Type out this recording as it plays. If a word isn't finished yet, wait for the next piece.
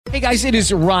Hey guys, it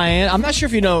is Ryan. I'm not sure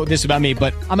if you know this about me,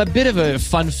 but I'm a bit of a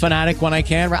fun fanatic when I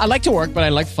can. I like to work, but I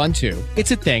like fun too.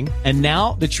 It's a thing. And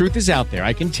now the truth is out there.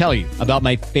 I can tell you about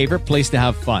my favorite place to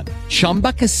have fun.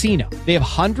 Chumba Casino. They have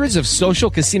hundreds of social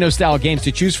casino style games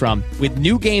to choose from with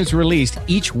new games released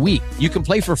each week. You can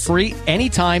play for free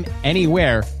anytime,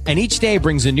 anywhere. And each day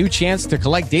brings a new chance to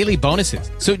collect daily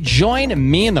bonuses. So join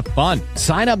me in the fun.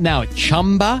 Sign up now at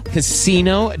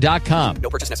ChumbaCasino.com. No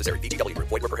purchase necessary. VGW.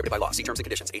 Void where prohibited by law. See terms and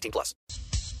conditions. 18+.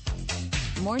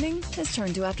 Morning has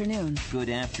turned to afternoon. Good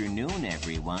afternoon,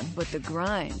 everyone. But the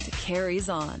grind carries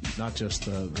on. Not just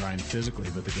the grind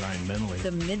physically, but the grind mentally.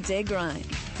 The Midday Grind,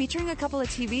 featuring a couple of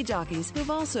TV jockeys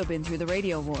who've also been through the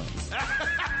radio wars.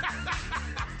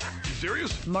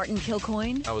 Serious? Martin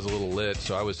Kilcoyne. I was a little lit,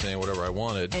 so I was saying whatever I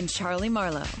wanted. And Charlie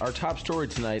Marlowe. Our top story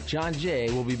tonight, John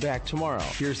Jay will be back tomorrow.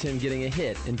 Here's him getting a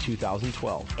hit in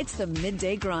 2012. It's the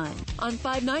Midday Grind on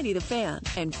 590 The Fan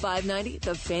and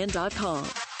 590thefan.com.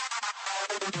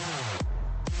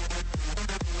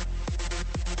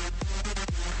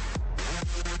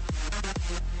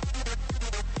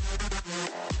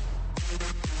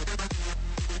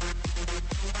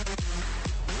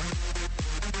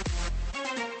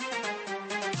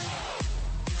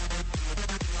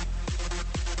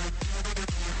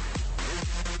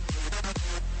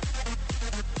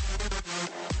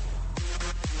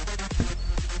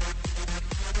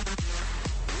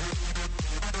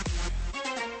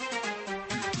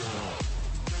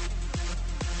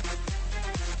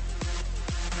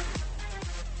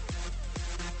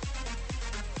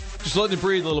 Just letting it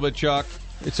breathe a little bit, Chuck.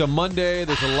 It's a Monday.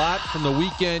 There's a lot from the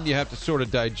weekend you have to sort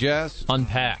of digest.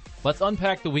 Unpack. Let's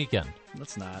unpack the weekend.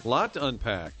 Let's not. A lot to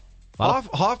unpack. Lot of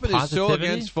Hoffman is so positivity?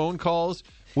 against phone calls.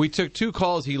 We took 2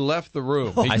 calls. He left the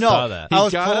room. I saw that. I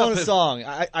was got pulling up a song.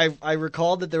 I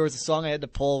recalled that there was a song I had to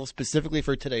pull specifically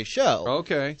for today's show.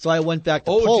 Okay. So I went back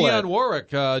to pull Dionne it.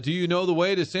 Warwick, do you know the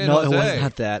way to San No, Jose? it was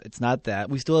not that. It's not that.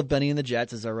 We still have Benny and the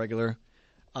Jets as our regular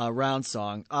round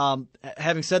song.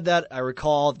 Having said that, I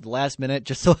recall the last minute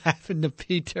just so happened to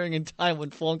be during a time when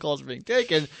phone calls were being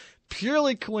taken.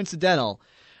 Purely coincidental.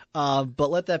 But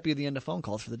let that be the end of phone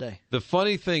calls for the day. The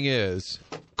funny thing is,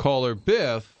 caller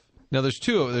Biff, now there's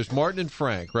 2 of them. There's Martin and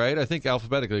Frank, right? I think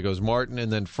alphabetically it goes Martin and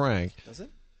then Frank. Does it?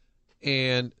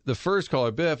 And the first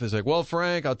caller, Biff, is like, well,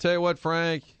 Frank, I'll tell you what,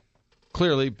 Frank.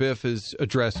 Clearly, Biff is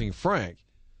addressing Frank.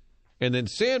 And then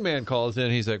Sandman calls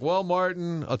in. He's like, well,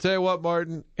 Martin, I'll tell you what,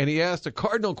 Martin. And he asked a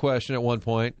Cardinal question at one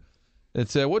point and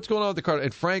said, what's going on with the Cardinal?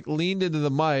 And Frank leaned into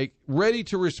the mic, ready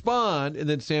to respond. And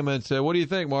then Sandman said, what do you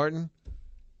think, Martin?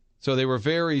 So they were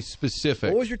very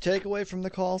specific. What was your takeaway from the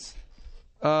calls?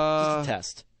 Just a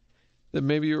test. That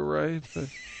maybe you were right. But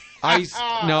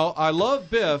I love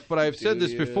Biff, but I've said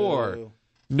this before.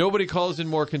 Nobody calls in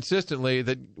more consistently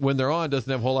that when they're on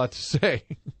doesn't have a whole lot to say.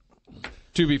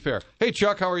 To be fair. Hey,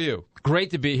 Chuck, how are you?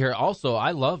 Great to be here. Also, I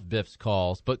love Biff's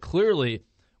calls, but clearly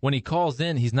when he calls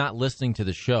in, he's not listening to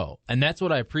the show. And that's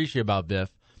what I appreciate about Biff,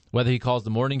 whether he calls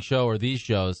the morning show or these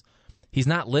shows. He's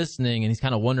not listening, and he's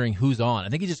kind of wondering who's on. I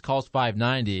think he just calls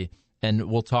 590, and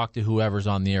we'll talk to whoever's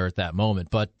on the air at that moment.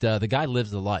 But the guy lives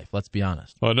the life, let's be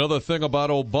honest. Another thing about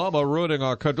Obama ruining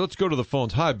our country. Let's go to the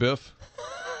phones. Hi, Biff.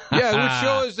 Yeah, which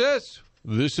show is this?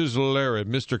 This is Larry.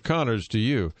 Mr. Connors to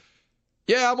you.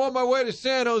 Yeah, I'm on my way to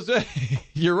San Jose.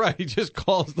 You're right. He just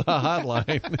calls the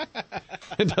hotline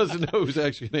and doesn't know who's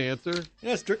actually going to answer.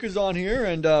 Yeah, Stricker's on here,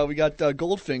 and we got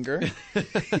Goldfinger.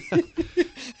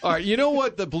 All right, you know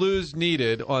what the Blues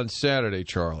needed on Saturday,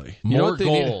 Charlie? You know More what they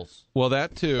goals. needed? Well,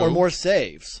 that too. Or more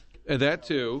saves. That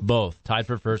too. Both. Tied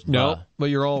for first. No, but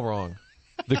you're all wrong.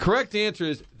 The correct answer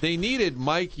is they needed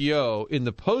Mike Yeo in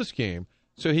the postgame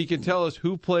so he could tell us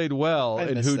who played well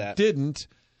and who didn't.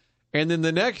 And then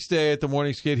the next day at the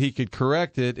morning skate, he could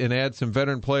correct it and add some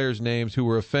veteran players' names who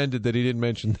were offended that he didn't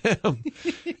mention them.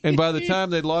 And by the time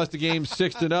they'd lost the game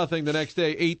 6-0, the next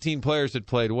day, 18 players had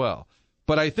played well.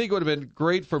 But I think it would have been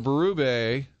great for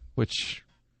Berube, which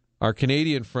our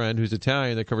Canadian friend who's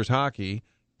Italian that covers hockey,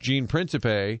 Gene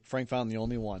Principe. Frank found the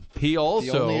only one. He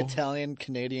also the only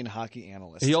Italian-Canadian hockey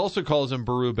analyst. He also calls him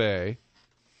Berube,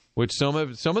 which some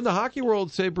in the hockey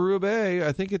world say Berube.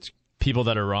 I think it's people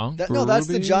that are wrong. No, that's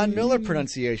the John Miller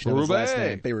pronunciation of his last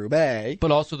name. Berube.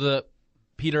 But also the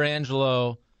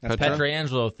Pietrangelo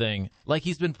thing. Like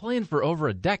he's been playing for over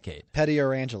a decade.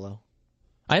 Pietrangelo.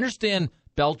 I understand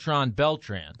Beltran.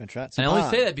 And I only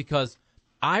say that because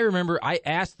I remember I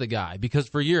asked the guy, because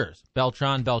for years,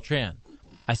 Beltran.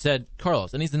 I said,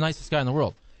 Carlos, and he's the nicest guy in the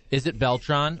world, is it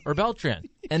Beltran or Beltran?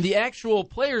 And the actual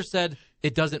player said,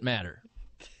 it doesn't matter.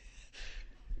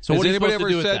 So has what anybody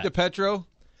ever said to Petro?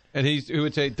 And he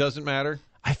would say, it doesn't matter?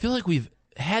 I feel like we've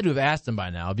had to have asked him by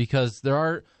now because there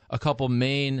are a couple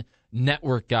main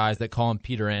network guys that call him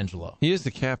Peter Angelo. He is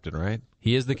the captain, right?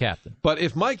 He is the captain. But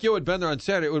if Mike Yo had been there on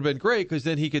Saturday, it would have been great because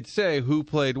then he could say who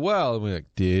played well. And we're like,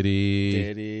 did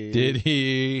he? Did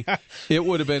he? It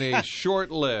would have been a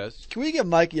short list. Can we get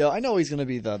Mike Yo? I know he's going to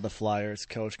be the Flyers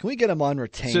coach. Can we get him on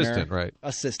retainer? Assistant, right?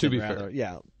 Assistant, to be rather. fair.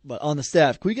 Yeah, but on the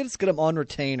staff. Can we get him on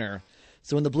retainer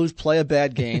so when the Blues play a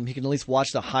bad game, he can at least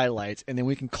watch the highlights, and then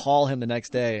we can call him the next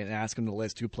day and ask him to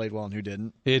list who played well and who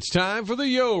didn't? It's time for the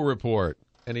Yo Report.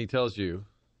 And he tells you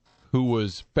who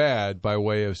was bad by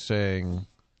way of saying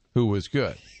who was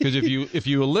good. Because if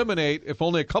you eliminate, if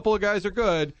only a couple of guys are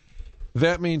good,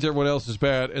 that means everyone else is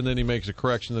bad, and then he makes a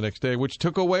correction the next day, which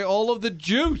took away all of the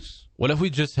juice. What if we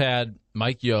just had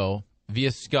Mike Yo via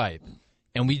Skype,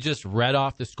 and we just read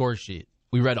off the score sheet?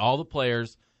 We read all the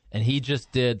players, and he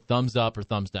just did thumbs up or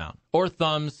thumbs down. Or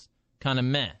thumbs kind of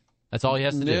meh. That's all he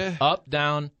has to do. Up,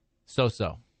 down,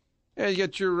 so-so. Yeah, you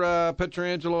got your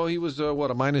Pietrangelo. He was, a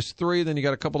 -3. Then you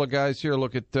got a couple of guys here.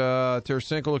 Look at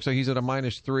Tarasenko. Looks like he's at a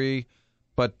 -3.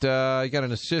 But you got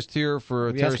an assist here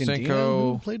for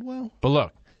Tarasenko. Who played well? But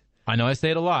look, I know I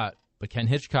say it a lot, but Ken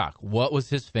Hitchcock, what was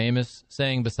his famous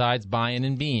saying besides Bayern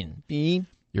and Bean? Bean.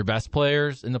 Your best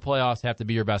players in the playoffs have to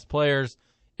be your best players.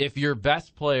 If your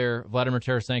best player, Vladimir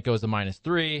Tarasenko, is a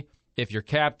 -3, if your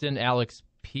captain, Alex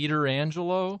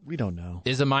Pietrangelo, we don't know,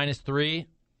 is a -3,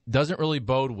 doesn't really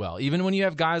bode well. Even when you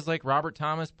have guys like Robert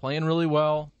Thomas playing really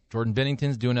well, Jordan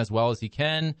Binnington's doing as well as he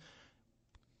can.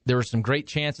 There were some great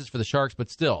chances for the Sharks,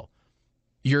 but still,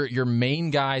 your main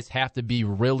guys have to be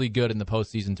really good in the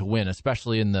postseason to win,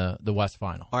 especially in the West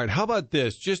Final. All right, how about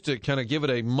this? Just to kind of give it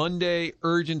a Monday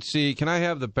urgency, can I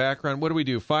have the background? What do we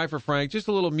do? 5 for Frank, just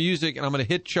a little music, and I'm going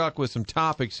to hit Chuck with some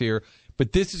topics here.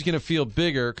 But this is going to feel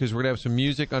bigger because we're going to have some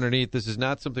music underneath. This is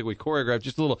not something we choreograph.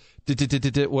 Just a little.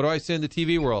 What do I say in the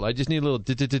TV world? I just need a little.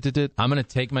 I'm going to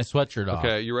take my sweatshirt off.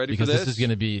 Okay, you ready for this? Because this is going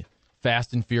to be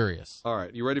fast and furious. All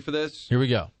right, you ready for this? Here we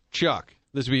go. Chuck.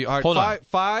 This will be all right. Hold on.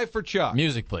 5 for Chuck.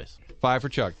 Music, please. 5 for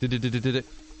Chuck.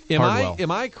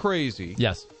 Am I crazy?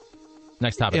 Yes.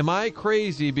 Next topic. Am I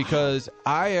crazy because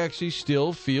I actually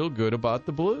still feel good about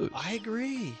the Blues? I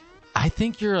agree. I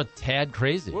think you're a tad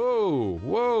crazy.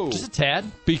 Whoa. Just a tad?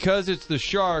 Because it's the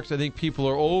Sharks, I think people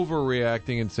are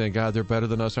overreacting and saying, God, they're better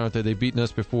than us, aren't they? They've beaten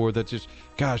us before. That's just,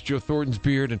 gosh, Joe Thornton's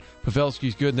beard and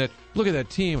Pavelski's good. And that, look at that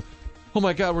team. Oh,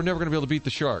 my God, we're never going to be able to beat the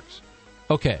Sharks.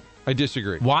 Okay. I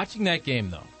disagree. Watching that game,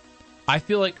 though, I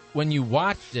feel like when you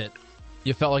watched it,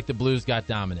 you felt like the Blues got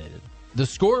dominated. The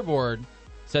scoreboard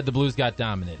said the Blues got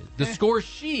dominated. The score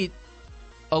sheet,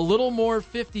 a little more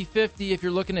 50-50 if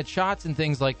you're looking at shots and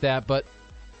things like that, but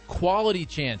quality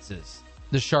chances,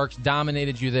 the Sharks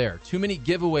dominated you there. Too many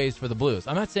giveaways for the Blues.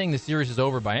 I'm not saying the series is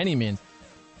over by any means.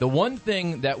 The one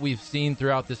thing that we've seen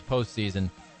throughout this postseason,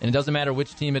 and it doesn't matter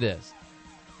which team it is,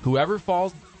 whoever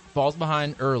falls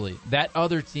behind early, that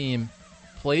other team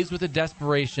plays with a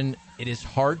desperation. It is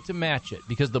hard to match it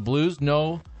because the Blues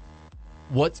know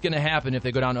what's going to happen if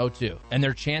they go down 0-2, and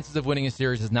their chances of winning a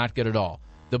series is not good at all.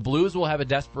 The Blues will have a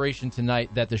desperation tonight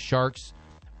that the Sharks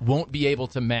won't be able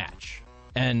to match.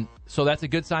 And so that's a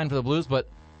good sign for the Blues, but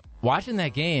watching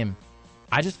that game,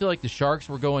 I just feel like the Sharks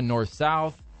were going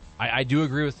north-south. I do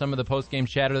agree with some of the post-game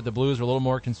chatter that the Blues are a little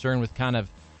more concerned with kind of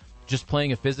just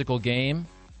playing a physical game,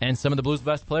 and some of the Blues'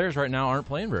 best players right now aren't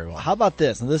playing very well. How about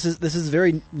this? And this is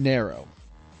very narrow,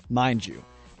 mind you.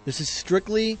 This is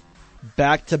strictly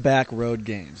back-to-back road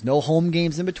games. No home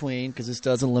games in between, because this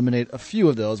does eliminate a few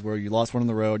of those where you lost one on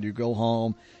the road, you go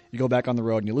home, you go back on the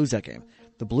road, and you lose that game.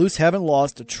 The Blues haven't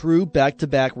lost a true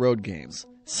back-to-back road games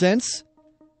since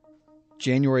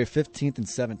January 15th and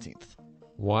 17th.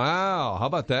 Wow, how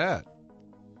about that?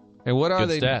 And what are Good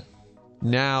they stat.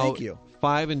 now? Thank you.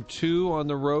 5-2 on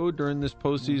the road during this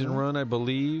postseason run, I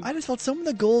believe. I just felt some of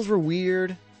the goals were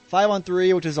weird.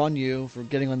 5-on-3, which is on you for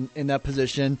getting in that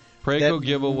position. Prego that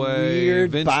giveaway,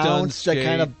 weird Vince bounce Dunn that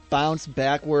kind of bounced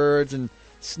backwards and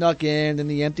snuck in, and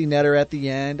the empty netter at the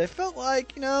end. I felt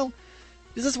like,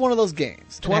 is this one of those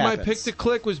games? That's why my pick to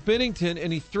click was Binnington,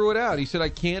 and he threw it out. He said, I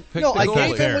can't pick the the goalie. No, I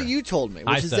gave him Fair. what you told me,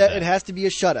 I which is said that that. it has to be a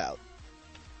shutout.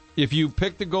 If you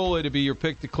pick the goalie to be your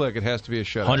pick to click, it has to be a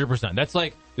shutout. 100%. That's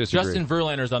like Disagree. Justin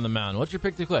Verlander's on the mound. What's your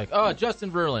pick to click? Oh,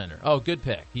 Justin Verlander. Oh, good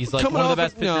pick. He's like Coming one of the off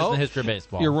best pitchers no, in the history of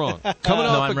baseball. You're wrong.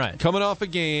 I'm right. Coming off a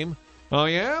game. Oh,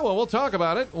 yeah? Well, we'll talk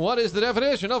about it. What is the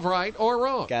definition of right or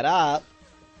wrong? Got up.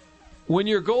 When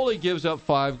your goalie gives up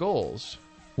 5 goals,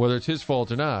 whether it's his fault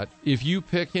or not, if you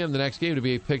pick him the next game to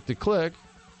be a pick to click,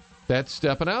 that's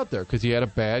stepping out there because he had a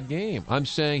bad game. I'm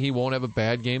saying he won't have a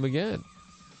bad game again.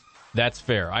 That's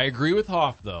fair. I agree with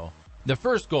Hoff, though. The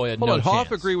first goal, he had Hold no on, chance.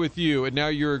 Hoff agree with you, and now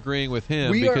you're agreeing with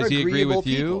him We because are he agreed agreeable with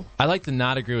you? people. I like to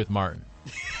not agree with Martin,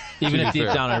 even if deep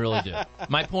down I really do.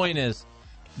 My point is,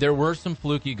 there were some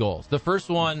fluky goals. The first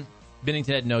one,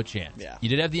 Binnington had no chance. Yeah. You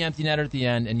did have the empty netter at the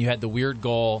end, and you had the weird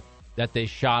goal that they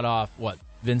shot off,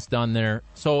 Vince Dunn there.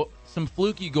 So some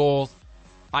fluky goals.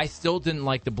 I still didn't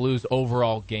like the Blues'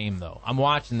 overall game, though. I'm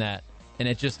watching that, and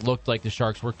it just looked like the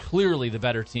Sharks were clearly the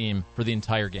better team for the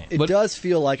entire game. It does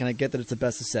feel like, and I get that it's a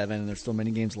best of 7 and there's still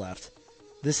many games left,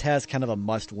 this has kind of a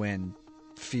must-win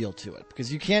feel to it.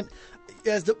 Because you can't,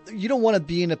 you don't want to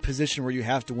be in a position where you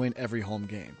have to win every home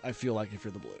game, I feel like, if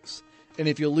you're the Blues. And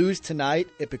if you lose tonight,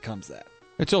 it becomes that.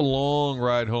 It's a long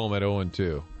ride home at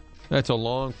 0-2. That's a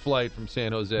long flight from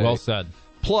San Jose. Well said.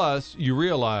 Plus, you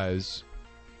realize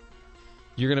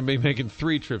you're going to be making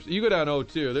 3 trips. You go down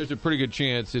 0-2, there's a pretty good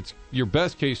chance it's your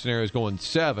best case scenario is going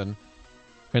 7,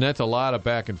 and that's a lot of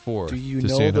back and forth. Do you to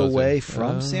know San the Jose. way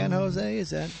from San Jose?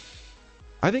 Is that?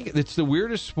 I think it's the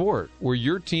weirdest sport where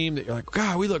your team that you're like,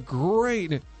 God, we look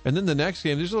great, and then the next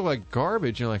game they just look like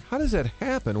garbage. And you're like, how does that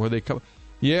happen? Where they come,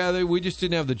 we just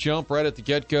didn't have the jump right at the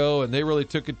get go, and they really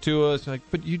took it to us. Like,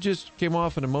 but you just came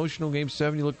off an emotional game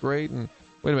 7, you look great, and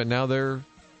wait a minute, now they're.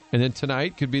 And then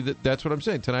tonight could be that's what I'm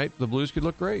saying. Tonight the Blues could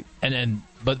look great.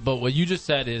 But what you just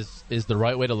said is the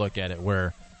right way to look at it.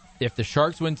 Where if the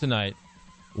Sharks win tonight,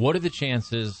 what are the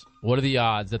chances? What are the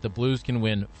odds that the Blues can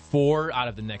win 4 out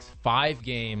of the next 5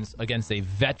 games against a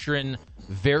veteran,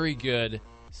 very good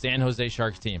San Jose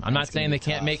Sharks team? I'm not saying they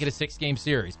can't make it a 6-game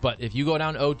series, but if you go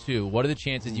down 0-2, what are the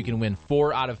chances you can win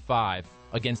 4 out of 5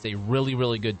 against a really,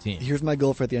 really good team? Here's my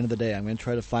goal for at the end of the day. I'm going to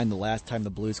try to find the last time the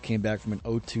Blues came back from an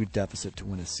 0-2 deficit to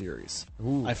win a series.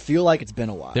 Ooh. I feel like it's been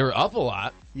a while. They were up a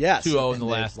lot. Yes. 2-0 in the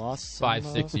and last they've lost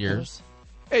 5-6 years.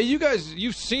 Hey, you guys,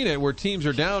 you've seen it where teams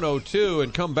are down 0-2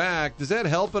 and come back. Does that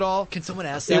help at all? Can someone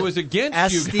ask that? It was against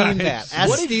ask you Steen guys. that. Ask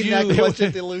What did Steen you- that question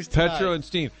if they lose tonight. Petro and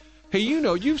Steen. Hey,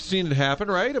 you've seen it happen,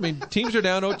 right? I mean, teams are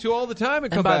down 0-2 all the time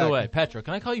and come And by back. the way, Petro,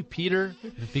 can I call you Peter?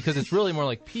 Because it's really more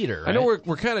like Peter, right? I know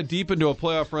we're kind of deep into a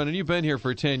playoff run, and you've been here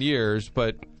for 10 years,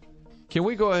 but can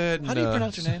we go ahead and... How do you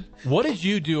pronounce your name? What did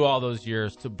you do all those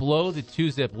years to blow the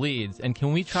 2-zip leads, and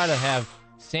can we try to have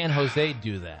San Jose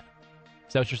do that?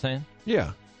 Is that what you're saying?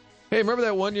 Yeah. Hey, remember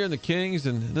that one year in the Kings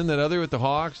and then that other with the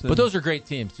Hawks? But those are great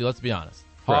teams, too, let's be honest.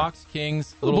 Right. Hawks,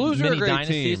 Kings, The little Blues are a mini great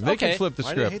dynasties. team. They okay. can flip the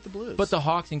Why do I script. hate the Blues? But the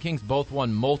Hawks and Kings both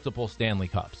won multiple Stanley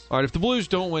Cups. All right, if the Blues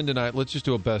don't win tonight, let's just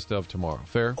do a best of tomorrow.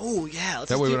 Fair? Oh, yeah. Let's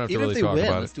That way we do, don't have to even really if they talk win,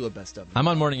 about let's it. do a best of. I'm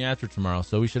on morning after tomorrow,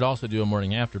 so we should also do a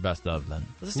morning after best of then.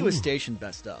 Let's do a station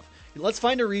best of. Let's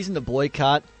find a reason to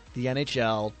boycott the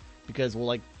NHL because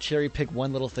we'll cherry pick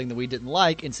one little thing that we didn't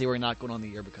like and say we're not going on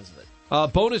the air because of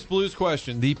it. Bonus Blues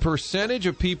question. The percentage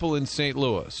of people in St.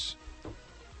 Louis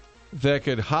that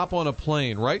could hop on a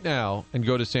plane right now and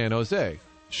go to San Jose.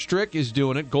 Strick is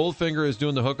doing it. Goldfinger is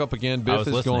doing the hookup again. Biff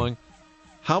is going.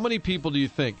 How many people do you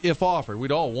think, if offered,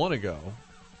 we'd all want to go?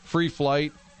 Free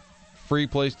flight, free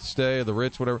place to stay, the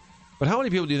Ritz, whatever. But how many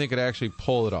people do you think could actually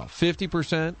pull it off?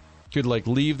 50% could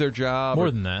leave their job?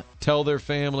 More than that. Tell their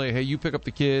family, hey, you pick up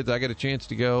the kids. I got a chance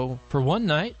to go. For one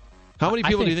night? How many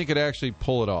people do you think could actually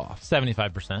pull it off?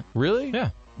 75%. Really? Yeah.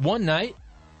 One night,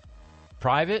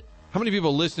 private. How many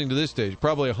people listening to this stage?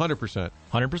 Probably 100%.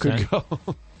 100%. Could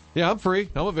go. Yeah, I'm free.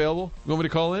 I'm available. You want me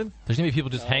to call in? There's going to be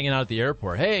people just hanging out at the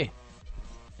airport. Hey,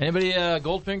 anybody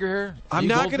Goldfinger here? I'm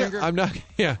not going to.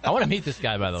 Yeah. I want to meet this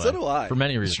guy, by the way. So do I. For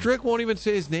many reasons. Strick won't even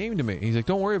say his name to me. He's like,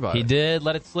 don't worry about it. He did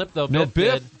let it slip, though. No,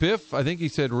 Biff. Biff, I think he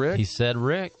said Rick. He said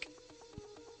Rick.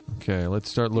 Okay, let's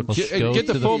start looking. Let's Get go the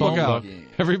to the phone book phone out. book.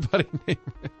 Everybody name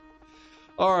it.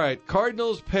 All right,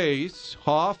 Cardinals pace.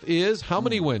 Hoff is how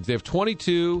many wins? They have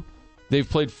 22. They've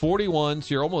played 41,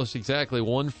 so you're almost exactly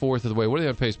 1/4 of the way. What do they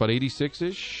have pace? About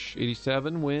 86-ish?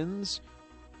 87 wins?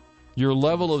 Your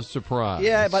level of surprise.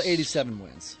 Yeah, about 87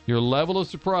 wins. Your level of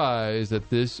surprise that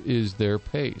this is their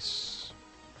pace.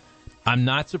 I'm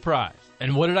not surprised.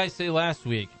 And what did I say last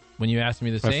week when you asked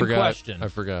me the same question? I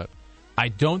forgot. I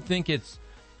don't think it's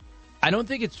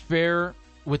fair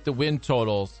with the win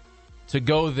totals to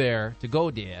go there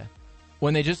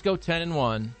when they just go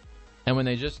 10-1 and when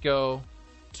they just go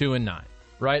 2-9.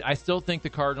 Right? I still think the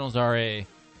Cardinals are a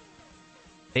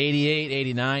 88,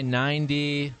 89,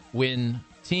 90 win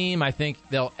team. I think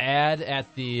they'll add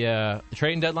at the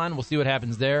trading deadline. We'll see what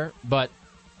happens there. But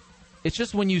it's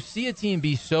just when you see a team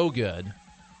be so good,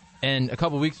 and a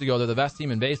couple weeks ago they're the best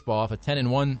team in baseball off a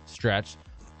 10-1 stretch,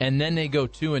 and then they go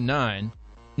 2-9.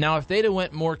 Now, if they'd have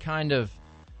went more kind of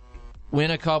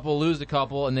win a couple, lose a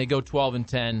couple, and they go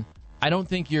 12-10, I don't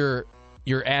think you're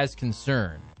as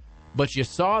concerned. But you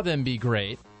saw them be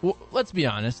great. Well, let's be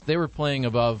honest; they were playing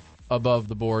above above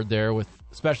the board there, with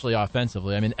especially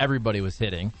offensively. I mean, everybody was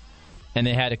hitting, and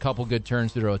they had a couple good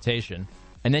turns through the rotation.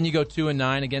 And then you go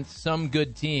 2-9 against some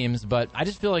good teams, but I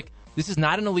just feel like this is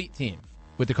not an elite team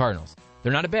with the Cardinals.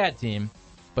 They're not a bad team,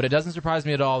 but it doesn't surprise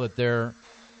me at all that they're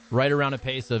right around a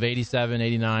pace of 87,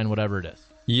 89, whatever it is.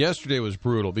 Yesterday was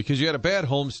brutal because you had a bad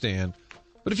homestand.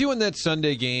 But if you win that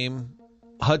Sunday game,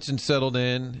 Hudson settled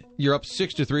in. You're up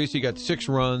 6-3, so you got 6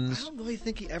 runs. I don't really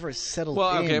think he ever settled in.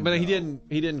 Well, okay, but though.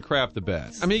 he didn't crap the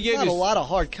bed. I mean, he gave not you a lot of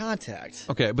hard contact.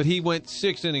 Okay, but he went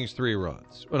 6 innings, 3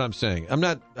 runs. What I'm saying, I'm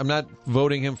not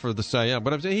voting him for the Cy Young,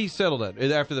 but I'm saying he settled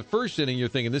it. After the first inning, you're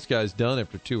thinking this guy's done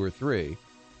after 2 or 3.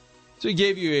 So he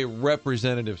gave you a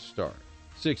representative start.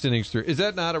 6 innings, 3. Is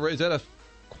that a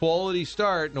quality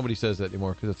start? Nobody says that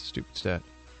anymore because that's a stupid stat.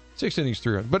 6 innings,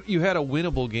 3 runs. But you had a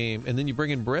winnable game, and then you bring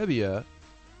in Brevia,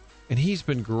 and he's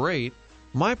been great.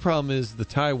 My problem is the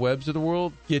Ty Webbs of the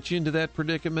world get you into that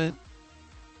predicament.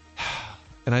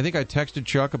 And I think I texted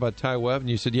Chuck about Ty Webb, and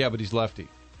you said, yeah, but he's lefty.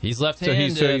 He's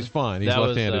left-handed. So he's fine. He's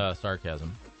left-handed. That was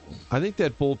sarcasm. I think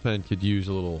that bullpen could use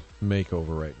a little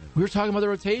makeover right now. We were talking about the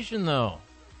rotation, though,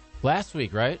 last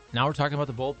week, right? Now we're talking about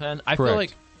the bullpen. I Correct. feel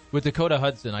like with Dakota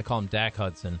Hudson, I call him Dak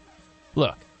Hudson.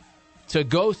 Look, to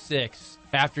go 6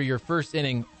 after your first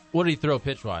inning, what did he throw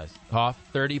pitch-wise? Hoff,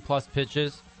 30-plus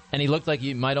pitches, and he looked like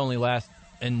he might only last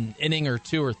an inning or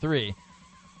 2 or 3.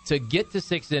 To get to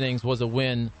 6 innings was a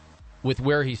win with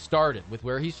where he started. With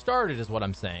where he started is what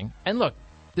I'm saying. And look,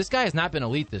 this guy has not been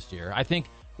elite this year. I think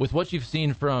with what you've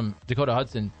seen from Dakota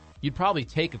Hudson, you'd probably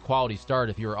take a quality start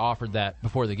if you were offered that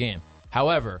before the game.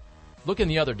 However, look in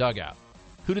the other dugout.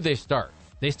 Who did they start?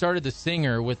 They started the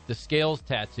singer with the scales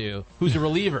tattoo, who's a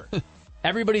reliever.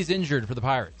 Everybody's injured for the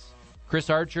Pirates. Chris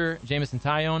Archer, Jamison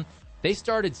Tyone. They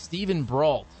started Steven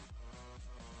Brault,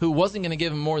 who wasn't going to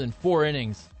give him more than 4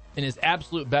 innings in his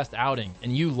absolute best outing,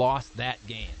 and you lost that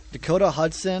game. Dakota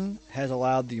Hudson has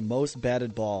allowed the most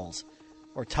batted balls,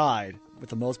 or tied with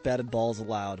the most batted balls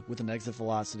allowed, with an exit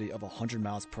velocity of 100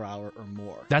 miles per hour or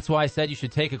more. That's why I said you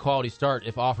should take a quality start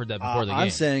if offered that before the game. I'm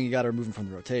saying you got to remove him from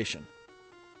the rotation.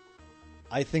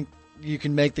 I think you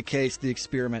can make the case the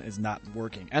experiment is not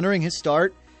working. Entering his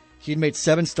start, he'd made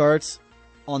 7 starts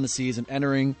on the season,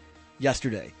 entering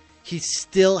yesterday. He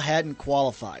still hadn't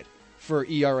qualified for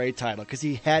ERA title because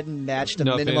he hadn't matched the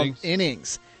minimum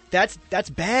innings. That's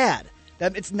bad.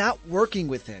 It's not working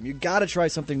with him. You got to try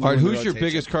something new. All right, who's your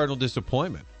biggest Cardinal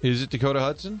disappointment? Is it Dakota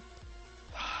Hudson?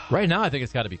 Right now, I think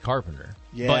it's got to be Carpenter.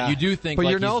 Yeah. But you do think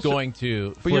he's going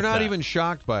to. But you're not that. even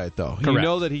shocked by it, though. Correct. You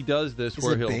know that he does this Is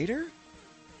where it he'll. Bader?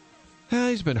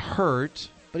 He's been hurt.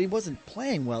 But he wasn't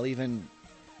playing well even.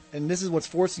 And this is what's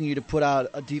forcing you to put out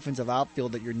a defensive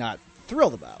outfield that you're not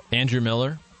thrilled about. Andrew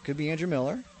Miller? Could be Andrew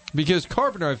Miller. Because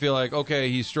Carpenter, I feel like, okay,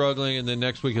 he's struggling, and then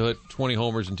next week he'll hit 20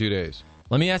 homers in 2 days.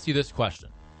 Let me ask you this question.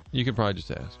 You can probably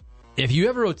just ask. If you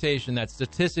have a rotation that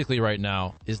statistically right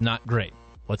now is not great,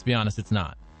 let's be honest, it's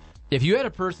not. If you had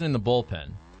a person in the bullpen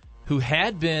who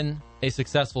had been a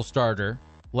successful starter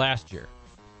last year,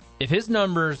 if his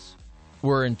numbers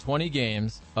were in 20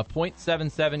 games, a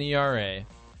 .77 ERA,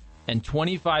 and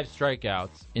 25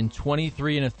 strikeouts in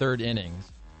 23 1/3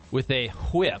 innings with a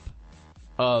whip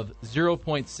of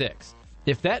 0.6,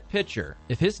 if that pitcher,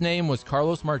 if his name was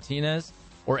Carlos Martinez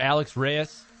or Alex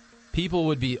Reyes, people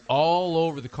would be all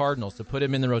over the Cardinals to put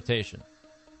him in the rotation.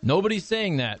 Nobody's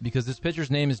saying that because this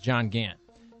pitcher's name is John Gant.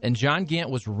 And John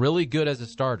Gant was really good as a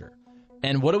starter.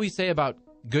 And what do we say about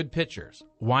good pitchers?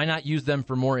 Why not use them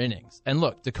for more innings? And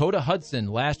look, Dakota Hudson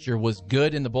last year was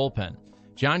good in the bullpen.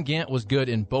 John Gant was good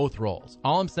in both roles.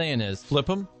 All I'm saying is, flip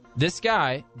him. This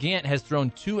guy, Gant, has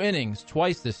thrown 2 innings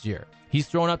twice this year. He's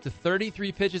thrown up to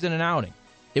 33 pitches in an outing.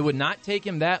 It would not take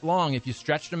him that long if you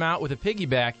stretched him out with a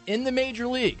piggyback in the major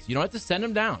leagues. You don't have to send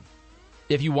him down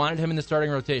if you wanted him in the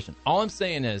starting rotation. All I'm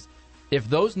saying is, if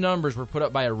those numbers were put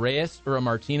up by a Reyes or a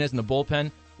Martinez in the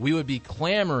bullpen, we would be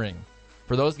clamoring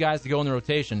for those guys to go in the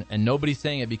rotation, and nobody's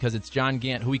saying it because it's John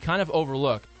Gant, who we kind of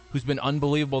overlook, who's been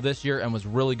unbelievable this year and was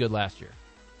really good last year.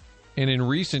 And in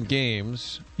recent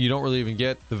games, you don't really even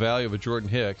get the value of a Jordan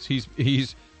Hicks.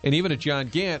 He's and even a John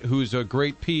Gant, who's a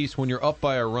great piece when you're up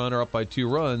by a run or up by 2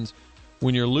 runs.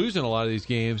 When you're losing a lot of these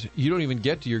games, you don't even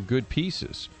get to your good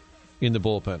pieces in the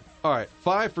bullpen. All right,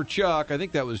 5 for Chuck. I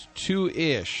think that was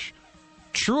 2-ish.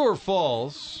 True or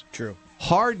false? True.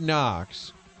 Hard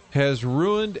Knocks has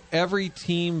ruined every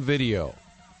team video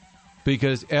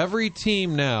because every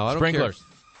team now, I don't Sprinklers. care,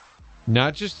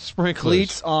 not just sprinklers,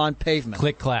 Cleats on pavement.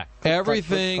 Click clack.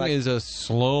 everything click, click. is a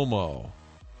slow-mo.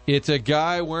 It's a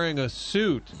guy wearing a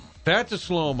suit. That's a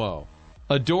slow-mo.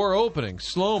 A door opening,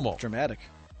 slow-mo. Dramatic.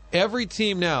 Every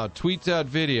team now tweets out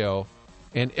video,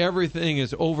 and everything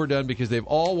is overdone because they've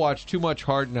all watched too much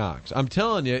Hard Knocks. I'm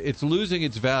telling you, it's losing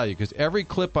its value because every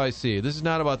clip I see, this is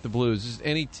not about the Blues, this is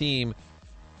any team,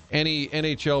 any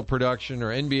NHL production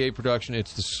or NBA production,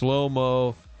 it's the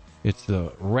slow-mo, it's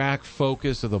the rack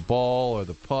focus of the ball or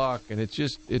the puck, and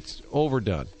it's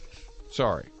overdone.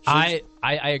 Sorry. I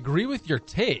agree with your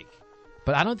take,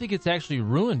 but I don't think it's actually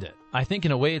ruined it. I think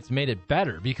in a way it's made it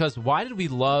better because why did we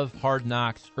love Hard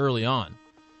Knocks early on?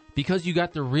 Because you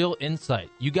got the real insight.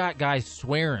 You got guys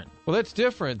swearing. Well, that's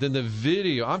different than the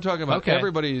video. I'm talking about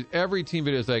every team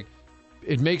video is like,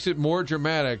 it makes it more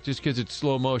dramatic just because it's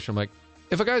slow motion. I'm like,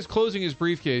 if a guy's closing his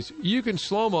briefcase, you can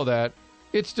slow-mo that.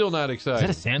 It's still not exciting.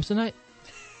 Is that a Samsonite?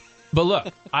 But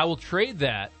look, I will trade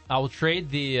that. I will trade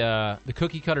the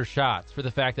cookie-cutter shots for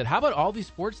the fact that how about all these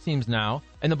sports teams now,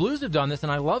 and the Blues have done this,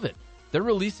 and I love it. They're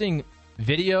releasing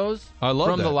videos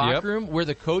from the locker room where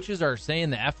the coaches are saying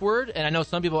the F word, and I know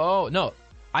some people,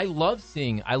 I love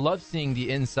seeing the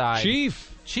inside.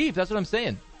 Chief, that's what I'm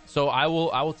saying. So I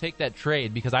will take that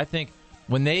trade because I think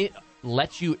when they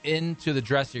let you into the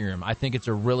dressing room, I think it's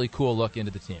a really cool look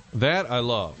into the team. That I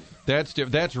love.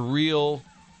 That's real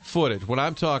footage. What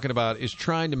I'm talking about is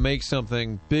trying to make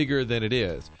something bigger than it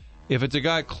is. If it's a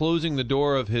guy closing the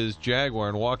door of his Jaguar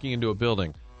and walking into a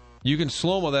building, you can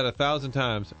slow-mo that 1,000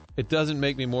 times. It doesn't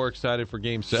make me more excited for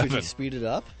Game 7. Should you speed it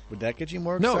up? Would that get you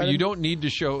more excited? No, you don't need to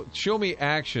show me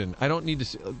action. I don't need to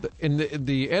see. And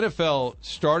the NFL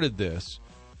started this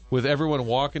with everyone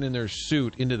walking in their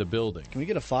suit into the building. Can we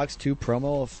get a Fox 2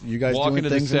 promo of you guys Walk doing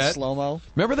things in slow-mo?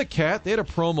 Remember the cat? They had a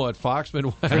promo at Fox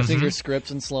Midwest. Printing your scripts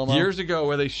in slow-mo? Years ago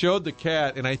where they showed the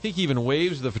cat, and I think he even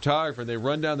waves the photographer, and they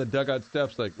run down the dugout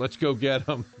steps like, let's go get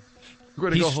him.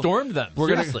 He stormed them.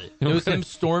 Seriously. It was him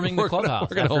storming the clubhouse.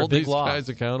 We're going to hold these guys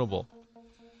accountable.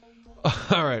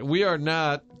 All right. We are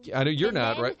not. I know you're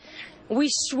not, right? We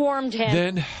swarmed him.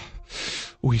 Then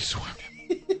we swarmed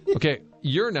him. Okay.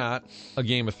 You're not a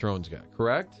Game of Thrones guy,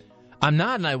 correct? I'm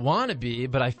not, and I want to be,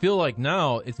 but I feel like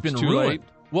now it's been too ruined. late?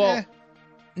 Well,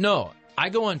 no. I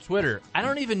go on Twitter. I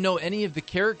don't even know any of the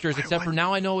characters except for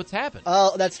now I know what's happened.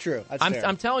 Oh, that's true. That's fair.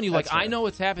 I'm telling you, That's I fair. know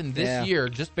what's happened this year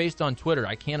just based on Twitter.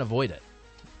 I can't avoid it.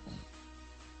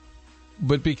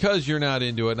 But because you're not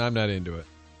into it and I'm not into it,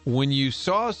 when you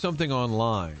saw something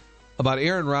online about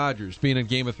Aaron Rodgers being in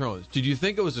Game of Thrones, did you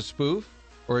think it was a spoof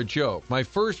or a joke? My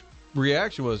first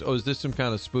reaction was, is this some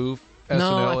kind of spoof? No,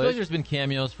 I feel like there's been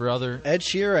cameos for other Ed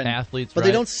Sheeran athletes, but right?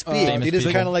 they don't speak. They just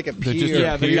kind of like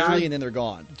appear briefly and then they're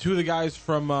gone. Two of the guys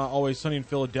from Always Sunny in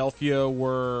Philadelphia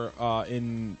were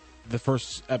in the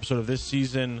first episode of this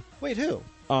season. Wait, who?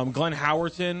 Glenn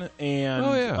Howerton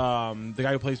and the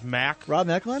guy who plays Mac. Rob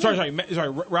McElhenney? Sorry,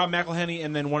 Rob McElhenney,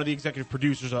 and then one of the executive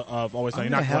producers of Always Sunny.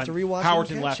 I'm gonna not have Glenn. to rewatch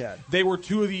Howerton left. Chad. They were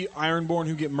two of the Ironborn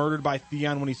who get murdered by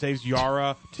Theon when he saves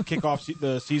Yara to kick off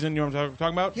the season. You know what I'm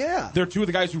talking about? Yeah. They're two of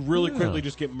the guys who really quickly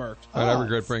just get murked. All right, I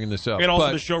regret bringing this up. And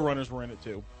also the showrunners were in it,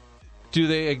 too. Do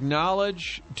they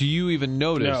acknowledge, do you even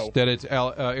notice that it's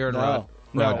Aaron Rodgers?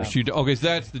 No. Okay, so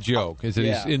that's the joke. Is that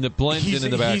he's in the blends in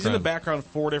the background? He's in the background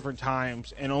 4 different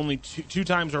times, and only two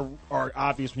times are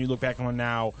obvious when you look back on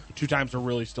now. 2 times are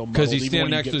really still muddled. Because he's standing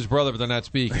next to his brother, but they're not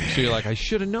speaking. So you're like, I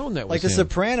should have known that was Like The him.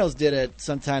 Sopranos did it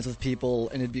sometimes with people,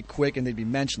 and it'd be quick, and they'd be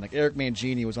mentioned. Like Eric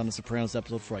Mangini was on The Sopranos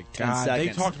episode for like 10 seconds.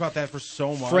 They talked about that for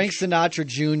so much. Frank Sinatra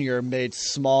Jr. made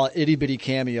small, itty-bitty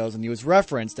cameos, and he was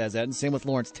referenced as that. And same with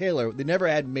Lawrence Taylor. They never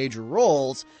had major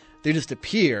roles. They just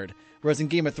appeared. Whereas in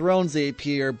Game of Thrones, they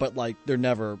appear, but like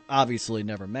they're obviously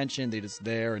never mentioned. They're just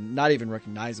there and not even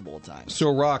recognizable at times.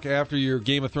 So, Rock, after your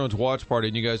Game of Thrones watch party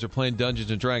and you guys are playing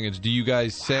Dungeons & Dragons, do you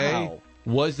guys say,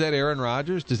 was that Aaron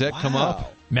Rodgers? Does that come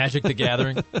up? Magic the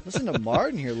Gathering? Listen to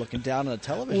Martin here looking down on the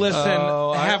television. Listen,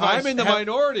 I'm in the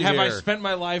minority Have here. I spent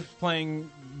my life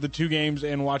playing the 2 games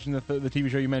and watching the TV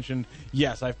show you mentioned?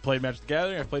 Yes, I've played Magic the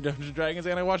Gathering, I've played Dungeons & Dragons,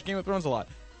 and I watch Game of Thrones a lot.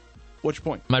 What's your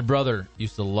point? My brother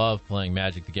used to love playing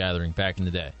Magic the Gathering back in the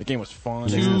day. The game was fun.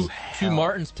 To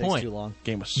Martin's Takes point, too long.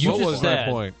 Game was you what just was said, that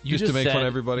point? You Just to make said fun of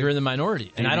everybody? You're in the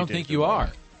minority, and I don't think you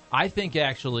are. I think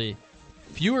actually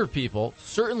fewer people,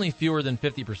 certainly fewer than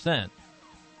 50%,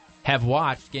 have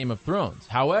watched Game of Thrones.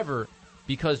 However,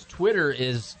 because Twitter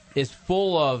is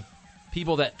full of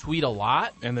people that tweet a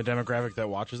lot, and the demographic that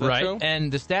watches that show,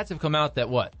 and the stats have come out that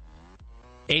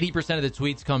 80% of the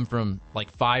tweets come from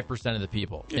like 5% of the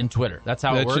people in Twitter. That's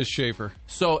how it works. That's just Schaefer.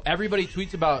 So everybody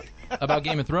tweets about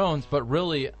Game of Thrones, but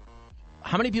really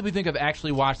how many people do you think have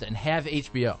actually watched it and have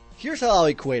HBO? Here's how I'll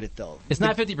equate it, though. It's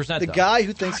not 50%, The though. guy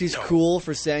who thinks he's cool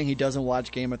for saying he doesn't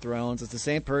watch Game of Thrones is the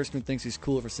same person who thinks he's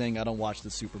cool for saying I don't watch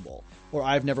the Super Bowl or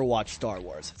I've never watched Star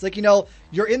Wars. It's like,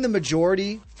 you're in the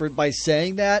majority by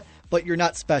saying that, but you're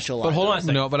not special. But hold on a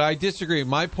second. No, but I disagree.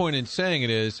 My point in saying it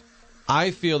is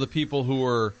I feel the people who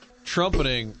are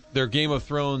trumpeting their Game of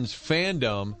Thrones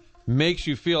fandom makes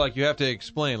you feel like you have to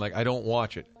explain, like, I don't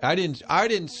watch it. I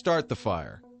didn't start the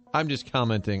fire. I'm just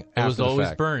commenting after the fact. It was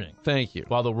always burning. Thank you.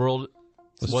 While the world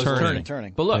was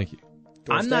turning. But look, Thank you.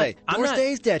 Doris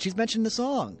Day's dead. She's mentioned the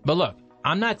song. But look,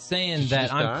 I'm not saying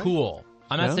that I'm cool.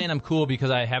 I'm not saying I'm cool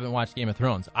because I haven't watched Game of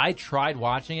Thrones. I tried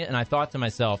watching it, and I thought to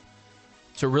myself,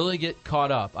 to really get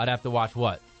caught up, I'd have to watch,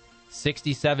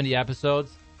 60, 70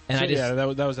 episodes? And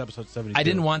that was episode 72. I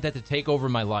didn't want that to take over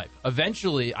my life.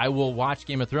 Eventually, I will watch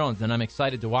Game of Thrones, and I'm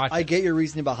excited to watch it. I get your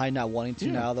reasoning behind not wanting to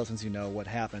now, though, since you know what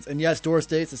happens. And yes, Doris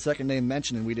Day is the second name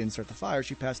mentioned, and we didn't start the fire.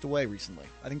 She passed away recently.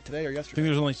 I think today or I yesterday. think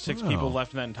there's only 6 people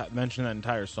left in that mention that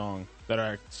entire song that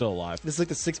are still alive. This is like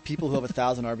the 6 people who have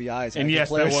 1,000 RBIs. And yes,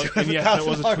 that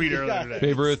was a tweet earlier today.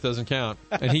 Babe Ruth doesn't count,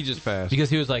 and he just passed. Because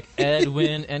he was like,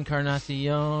 Edwin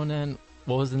Encarnacion, and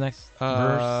what was the next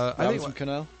verse? Robinson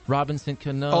Cano. Robinson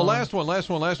Cano. Oh, last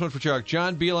one for Chuck.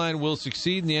 John Beilein will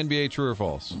succeed in the NBA, true or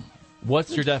false?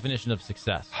 What's your definition of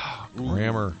success?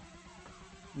 Grammar.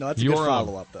 No, that's a good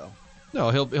follow-up, though. No,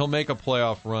 he'll make a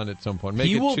playoff run at some point.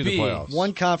 Make it to the playoffs.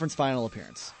 One conference final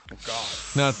appearance. Oh, God.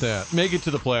 Not that. Make it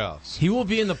to the playoffs. He will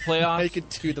be in the playoffs. Make it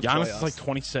to the Giannis playoffs. is like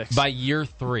 26. By year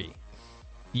 3.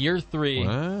 Year 3,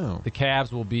 wow. The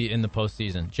Cavs will be in the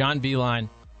postseason. John Beilein,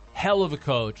 hell of a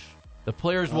coach. The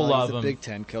players will love he's a him. Big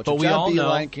Ten coach. But if we all John know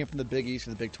Beilein came from the Big East or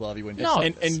the Big 12, he wouldn't. No,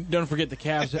 and don't forget the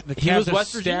Cavs. The He Cavs was are West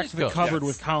stacked Virginia's to the coach. cupboard Yes.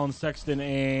 with Colin Sexton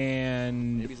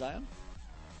and Maybe Zion.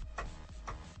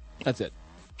 that's it.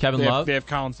 Kevin Love. They have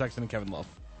Colin Sexton and Kevin Love.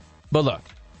 But look,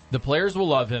 the players will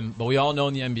love him, but we all know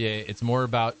in the NBA it's more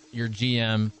about your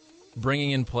GM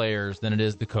bringing in players than it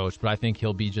is the coach, but I think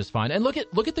he'll be just fine. And look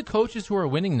at the coaches who are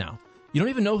winning now. You don't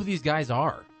even know who these guys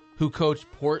are, who coach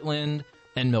Portland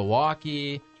and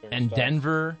Milwaukee and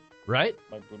Denver, right?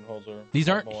 Mike Budenholzer. These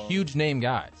aren't huge name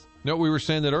guys. No, we were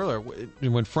saying that earlier.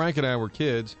 When Frank and I were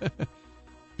kids,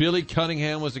 Billy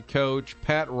Cunningham was a coach,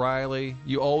 Pat Riley.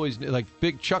 You always, like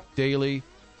Big Chuck Daly,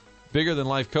 bigger than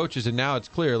life coaches, and now it's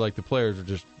clear, like the players are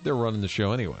they're running the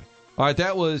show anyway. All right,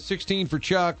 that was 16 for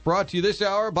Chuck, brought to you this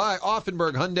hour by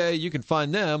Offenburg Hyundai. You can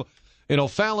find them in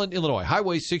O'Fallon, Illinois.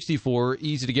 Highway 64,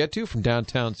 easy to get to from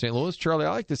downtown St. Louis. Charlie,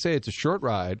 I like to say it's a short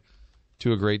ride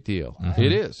to a great deal. Mm-hmm.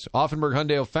 It is. Offenburg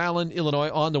Hyundai, O'Fallon,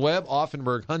 Illinois. On the web,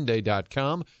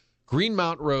 offenburghyundai.com.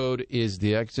 Greenmount Road is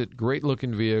the exit.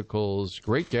 Great-looking vehicles,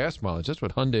 great gas mileage. That's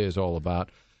what Hyundai is all about.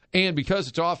 And because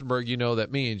it's Offenburg, you know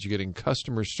that means you're getting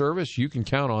customer service you can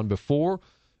count on before,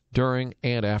 during,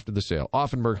 and after the sale.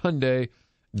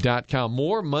 offenburghyundai.com.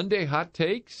 More Monday hot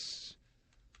takes.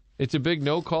 It's a big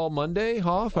no-call Monday,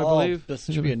 Hoff, I believe. This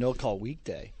should be a no-call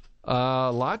weekday.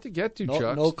 A lot to get to,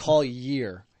 Chuck. No-call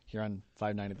year here on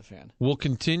 590 The Fan. We'll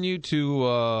continue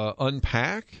to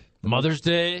unpack. Mother's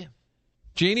Day.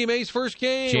 Janie Mae's first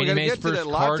game. Janie Mae's first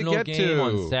Cardinal game to.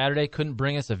 on Saturday couldn't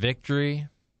bring us a victory.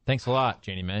 Thanks a lot,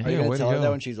 Janie Mae. Are you going to tell her that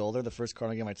when she's older, the first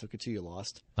Cardinal game I took it to, you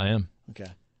lost? I am.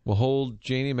 Okay. We'll hold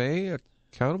Janie Mae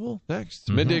accountable next.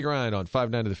 Midday Grind on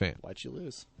 590 The Fan. Why'd you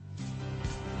lose?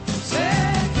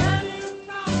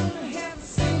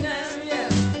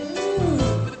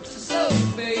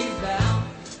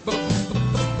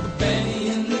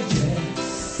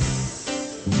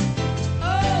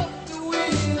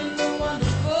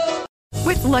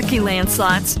 With Lucky Land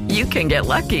Slots, you can get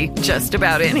lucky just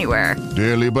about anywhere.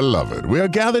 Dearly beloved, we are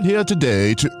gathered here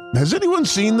today to... Has anyone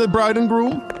seen the bride and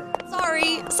groom?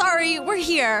 Sorry, we're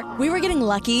here. We were getting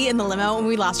lucky in the limo and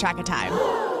we lost track of time.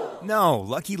 No,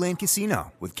 Lucky Land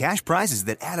Casino, with cash prizes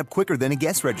that add up quicker than a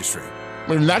guest registry.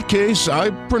 In that case,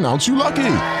 I pronounce you lucky.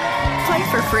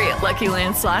 Play for free at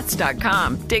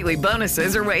LuckyLandSlots.com. Daily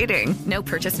bonuses are waiting. No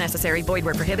purchase necessary. Void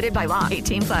where prohibited by law.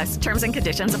 18+. Terms and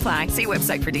conditions apply. See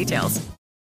website for details.